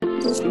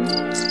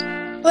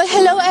Well,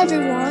 hello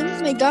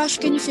everyone. My gosh,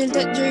 can you feel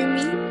that,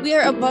 Jeremy? We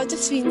are about to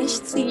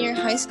finish senior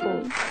high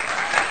school.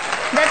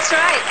 That's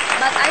right,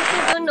 but I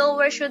still don't know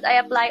where should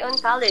I apply on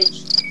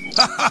college.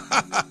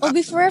 Oh,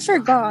 before I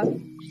forgot,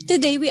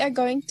 today we are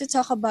going to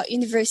talk about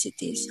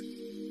universities.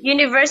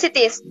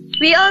 Universities.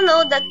 We all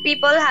know that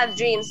people have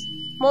dreams,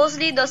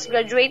 mostly those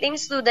graduating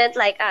students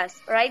like us,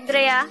 right,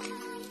 Drea?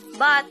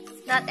 But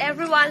not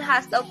everyone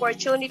has the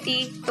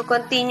opportunity to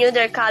continue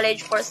their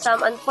college for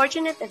some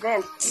unfortunate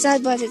event.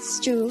 Sad, but it's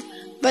true.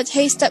 But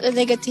hey, stop the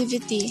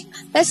negativity.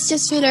 Let's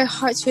just fill our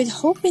hearts with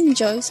hope and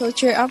joy, so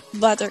cheer up,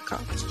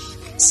 Buttercup.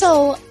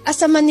 So,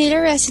 as a Manila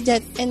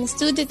resident and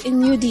student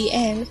in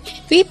UDM,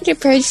 we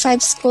prepared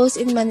 5 schools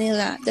in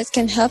Manila that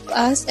can help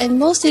us and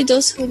mostly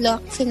those who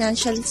lack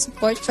financial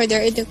support for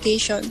their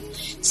education.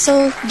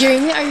 So,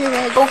 Jeremy, are you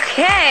ready?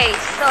 Okay,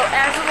 so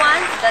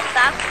everyone, the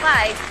top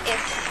 5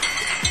 is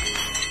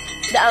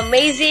the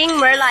amazing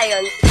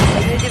Merlions,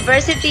 the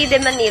University de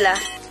Manila.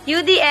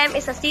 UDM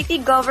is a city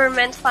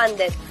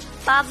government-funded,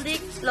 public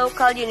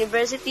local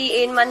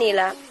university in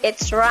Manila.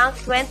 It's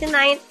ranked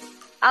 29th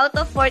out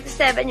of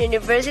 47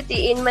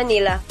 university in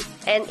Manila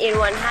and in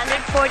 142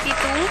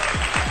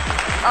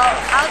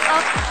 out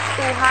of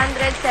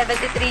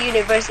 273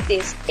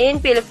 universities in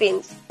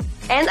Philippines.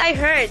 And I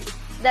heard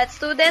that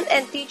students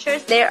and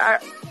teachers there are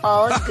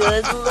all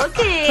good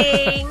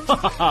looking.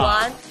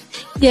 One.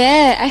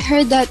 Yeah, I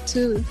heard that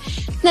too.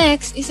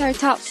 Next is our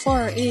top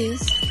 4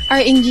 is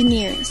our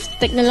engineers,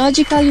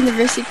 Technological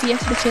University of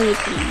the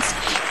Philippines.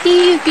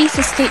 TUP is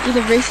a state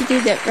university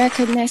that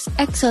recognizes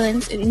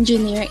excellence in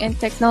engineering and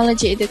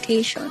technology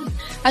education,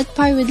 at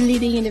par with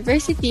leading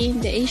university in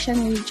the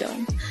Asian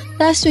region.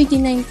 Last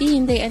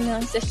 2019, they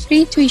announced a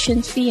free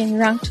tuition fee and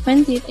ranked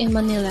 20th in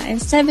Manila and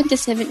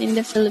 77th in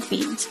the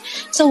Philippines.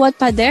 So what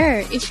pa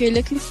there? If you're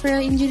looking for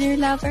an engineer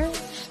lover,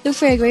 look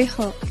for a Grey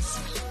Hawks.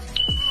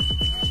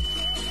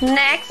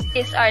 Next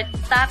is our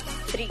top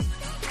 3.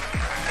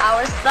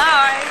 Our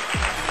stars,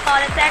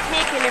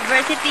 Polytechnic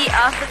University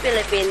of the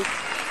Philippines.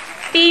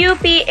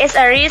 PUP is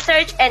a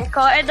research and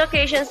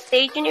co-education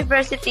state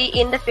university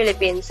in the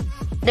Philippines.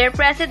 Their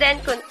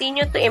president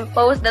continued to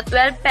impose the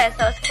 12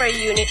 pesos per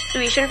unit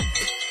tuition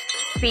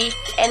fee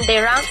and they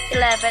ranked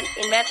 11th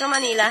in Metro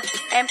Manila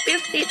and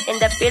 50th in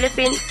the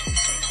Philippines.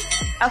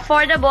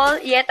 Affordable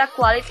yet a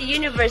quality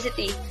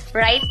university,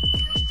 right?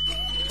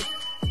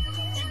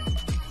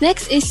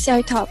 Next is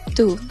our top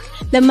 2,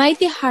 the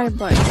Mighty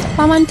Harbors,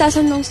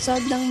 pamantasan ng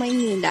sod ng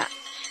Maynila.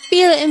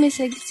 PLM is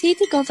a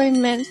city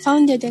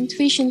government-founded and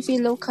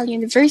tuition-free local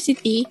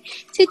university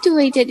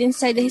situated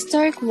inside the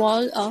historic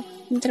wall of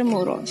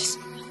Intramuros,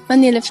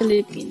 Manila,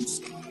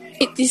 Philippines.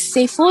 It is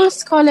a full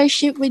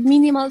scholarship with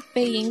minimal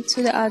paying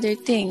to the other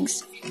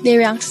things. They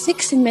rank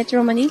 6th in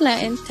Metro Manila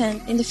and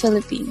 10th in the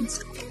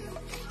Philippines.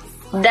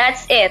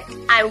 That's it.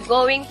 I'm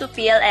going to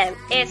PLM.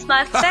 It's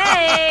my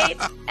fate!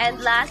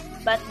 And last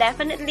but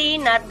definitely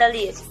not the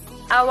least,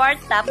 our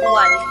top 1.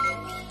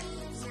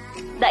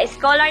 The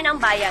Scholar ng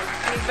Bayan,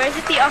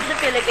 University of the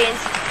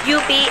Philippines,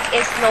 UP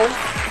is known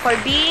for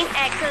being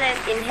excellent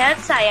in health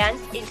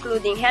science,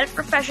 including health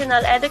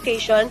professional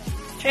education,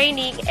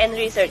 training, and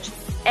research.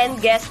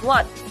 And guess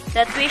what?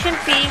 The tuition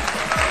fees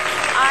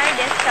are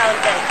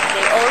discounted.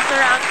 They also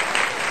rank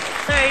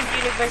 3rd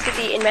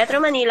university in Metro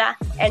Manila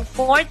and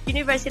 4th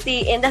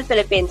university in the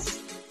Philippines.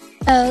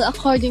 Well,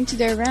 according to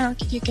their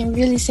rank, you can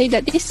really say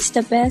that this is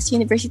the best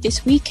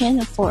universities we can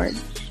afford.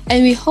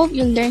 And we hope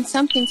you'll learn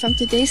something from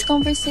today's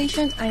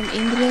conversation. I'm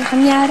Ingrid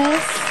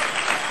Cañares.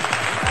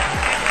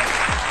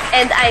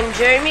 And I'm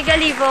Jeremy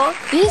Galivo.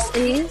 This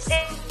is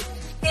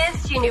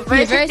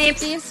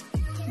UniversiTips.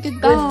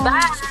 Goodbye.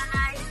 Goodbye.